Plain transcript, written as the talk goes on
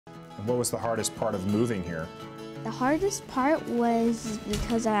And what was the hardest part of moving here? The hardest part was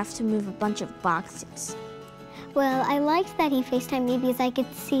because I have to move a bunch of boxes. Well, I liked that he FaceTimed me because I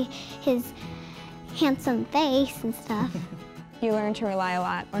could see his handsome face and stuff. You learn to rely a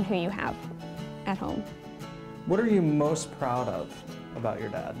lot on who you have at home. What are you most proud of about your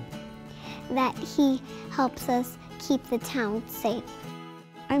dad? That he helps us keep the town safe.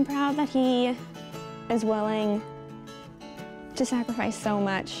 I'm proud that he is willing to sacrifice so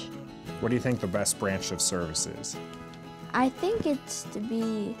much. What do you think the best branch of service is? I think it's to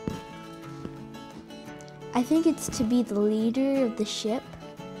be the leader of the ship.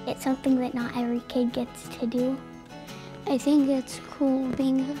 It's something that not every kid gets to do. I think it's cool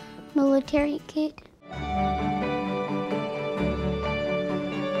being a military kid.